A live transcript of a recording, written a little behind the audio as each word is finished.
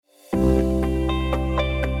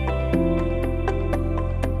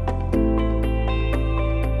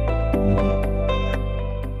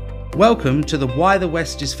Welcome to the Why the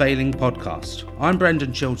West is Failing podcast. I'm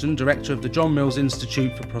Brendan Chilton, Director of the John Mills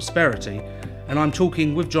Institute for Prosperity, and I'm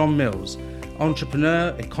talking with John Mills,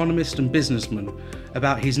 entrepreneur, economist and businessman,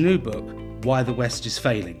 about his new book, Why the West is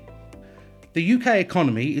Failing. The UK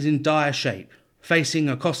economy is in dire shape, facing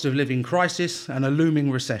a cost of living crisis and a looming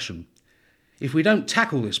recession. If we don't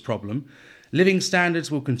tackle this problem, living standards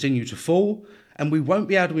will continue to fall, and we won't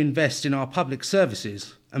be able to invest in our public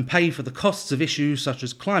services and pay for the costs of issues such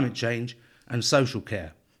as climate change and social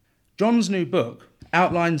care. John's new book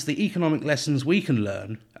outlines the economic lessons we can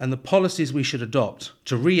learn and the policies we should adopt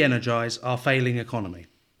to re-energise our failing economy.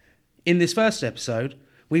 In this first episode,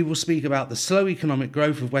 we will speak about the slow economic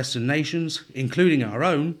growth of Western nations, including our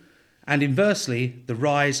own, and inversely, the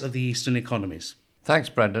rise of the Eastern economies. Thanks,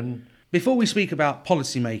 Brendan. Before we speak about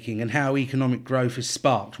policy making and how economic growth is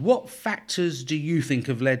sparked, what factors do you think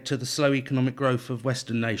have led to the slow economic growth of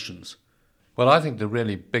Western nations? Well, I think the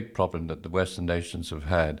really big problem that the Western nations have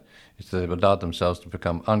had is that they've allowed themselves to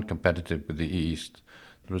become uncompetitive with the East.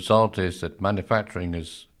 The result is that manufacturing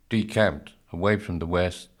has decamped away from the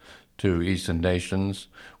West to Eastern nations.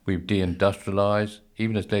 We've deindustrialized.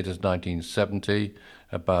 Even as late as 1970,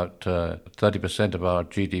 about 30% of our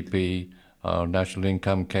GDP, our national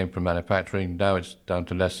income, came from manufacturing. Now it's down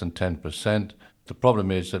to less than 10%. The problem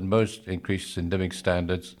is that most increases in living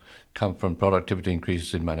standards come from productivity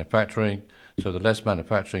increases in manufacturing. So the less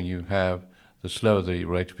manufacturing you have, the slower the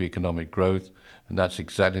rate of economic growth, and that's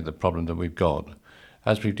exactly the problem that we've got.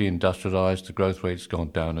 As we've deindustrialized, the growth rate's gone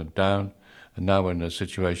down, and now we're in a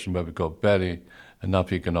situation where we've got barely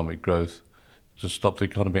enough economic growth to stop the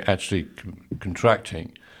economy actually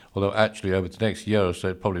contracting. Although actually over the next year or so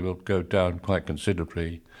it probably will go down quite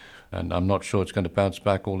considerably, and I'm not sure it's going to bounce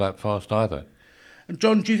back all that fast either. And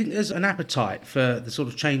John, do you think there's an appetite for the sort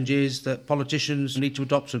of changes that politicians need to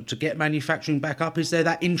adopt to get manufacturing back up? Is there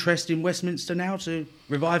that interest in Westminster now to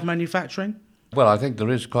revive manufacturing? Well, I think there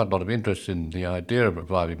is quite a lot of interest in the idea of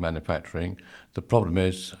reviving manufacturing. The problem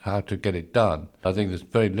is how to get it done. I think there's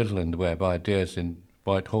very little in the way of ideas in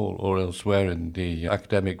Whitehall or elsewhere in the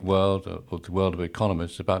academic world or the world of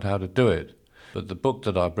economists about how to do it. But the book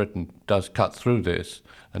that I've written does cut through this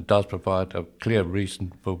and does provide a clear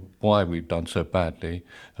reason for why we've done so badly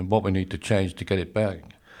and what we need to change to get it back.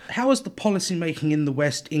 How has the policy making in the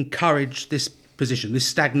West encouraged this position, this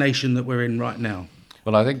stagnation that we're in right now?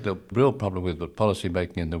 Well, I think the real problem with the policy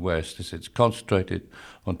making in the West is it's concentrated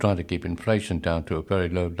on trying to keep inflation down to a very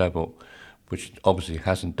low level, which obviously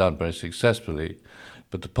hasn't done very successfully.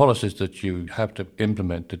 But the policies that you have to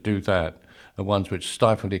implement to do that are ones which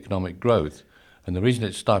stifle economic growth. And the reason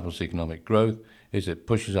it stifles economic growth is it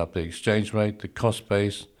pushes up the exchange rate, the cost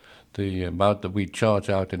base, the amount that we charge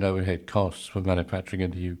out in overhead costs for manufacturing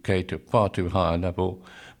in the UK to a far too high a level,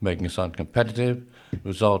 making us uncompetitive. The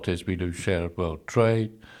result is we lose share of world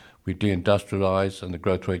trade, we deindustrialise, and the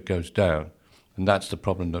growth rate goes down. And that's the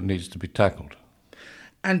problem that needs to be tackled.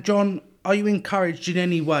 And John, are you encouraged in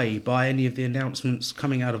any way by any of the announcements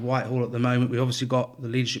coming out of Whitehall at the moment? We've obviously got the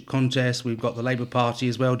leadership contest, we've got the Labour Party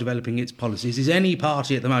as well developing its policies. Is any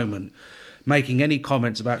party at the moment making any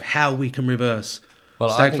comments about how we can reverse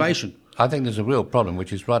stagflation? I think there's a real problem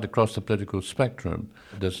which is right across the political spectrum.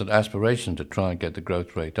 There's an aspiration to try and get the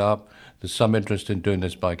growth rate up. There's some interest in doing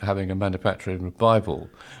this by having a manufacturing revival,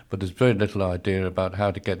 but there's very little idea about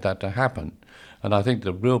how to get that to happen. And I think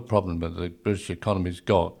the real problem that the British economy's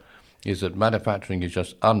got is that manufacturing is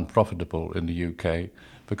just unprofitable in the UK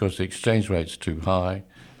because the exchange rate's too high.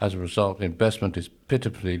 As a result, investment is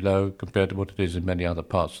pitifully low compared to what it is in many other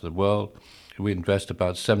parts of the world. We invest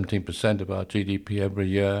about 17% of our GDP every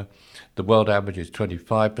year. The world average is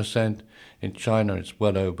 25%. In China, it's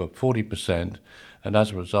well over 40%. And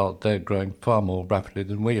as a result, they're growing far more rapidly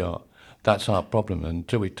than we are. That's our problem. And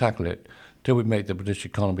until we tackle it, until we make the British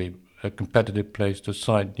economy a competitive place to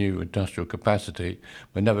cite new industrial capacity,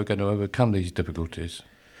 we're never going to overcome these difficulties.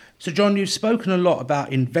 So, John, you've spoken a lot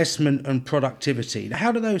about investment and productivity.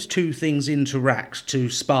 How do those two things interact to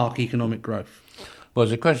spark economic growth? Well,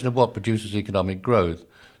 it's a question of what produces economic growth.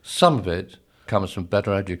 Some of it comes from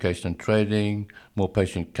better education and training, more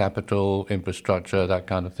patient capital, infrastructure, that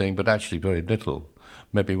kind of thing, but actually very little,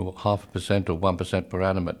 maybe 0.5% or 1% per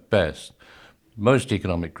annum at best. Most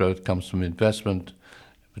economic growth comes from investment,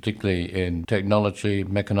 particularly in technology,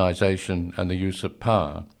 mechanization, and the use of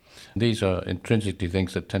power. These are intrinsically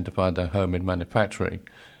things that tend to find their home in manufacturing.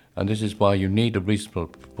 And this is why you need a reasonable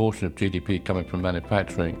proportion of GDP coming from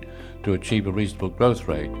manufacturing to achieve a reasonable growth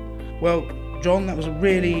rate. Well, John, that was a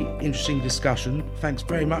really interesting discussion. Thanks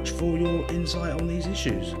very much for your insight on these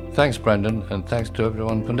issues. Thanks, Brendan, and thanks to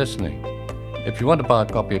everyone for listening. If you want to buy a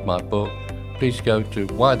copy of my book, please go to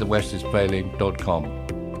whythewestisfailing.com.